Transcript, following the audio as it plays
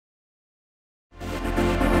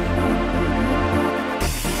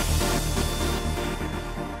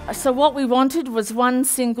So what we wanted was one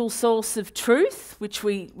single source of truth, which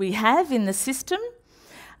we have in the system.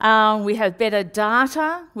 We have better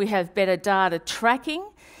data, we have better data tracking.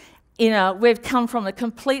 We've come from a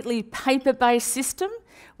completely paper-based system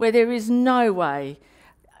where there is no way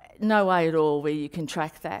at all where you can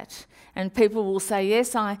track that. And people will say,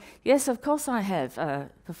 yes, of course I have a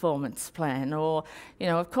performance plan, or,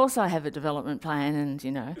 of course I have a development plan,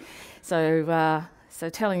 and, so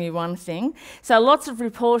telling you one thing. So lots of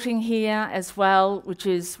reporting here as well, which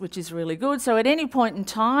is really good. So at any point in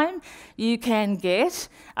time, you can get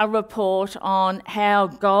a report on how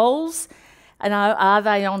goals, are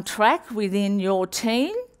they on track within your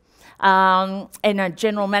team? And a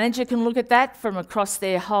general manager can look at that from across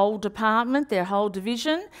their whole department, their whole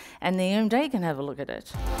division, and the MD can have a look at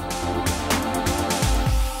it.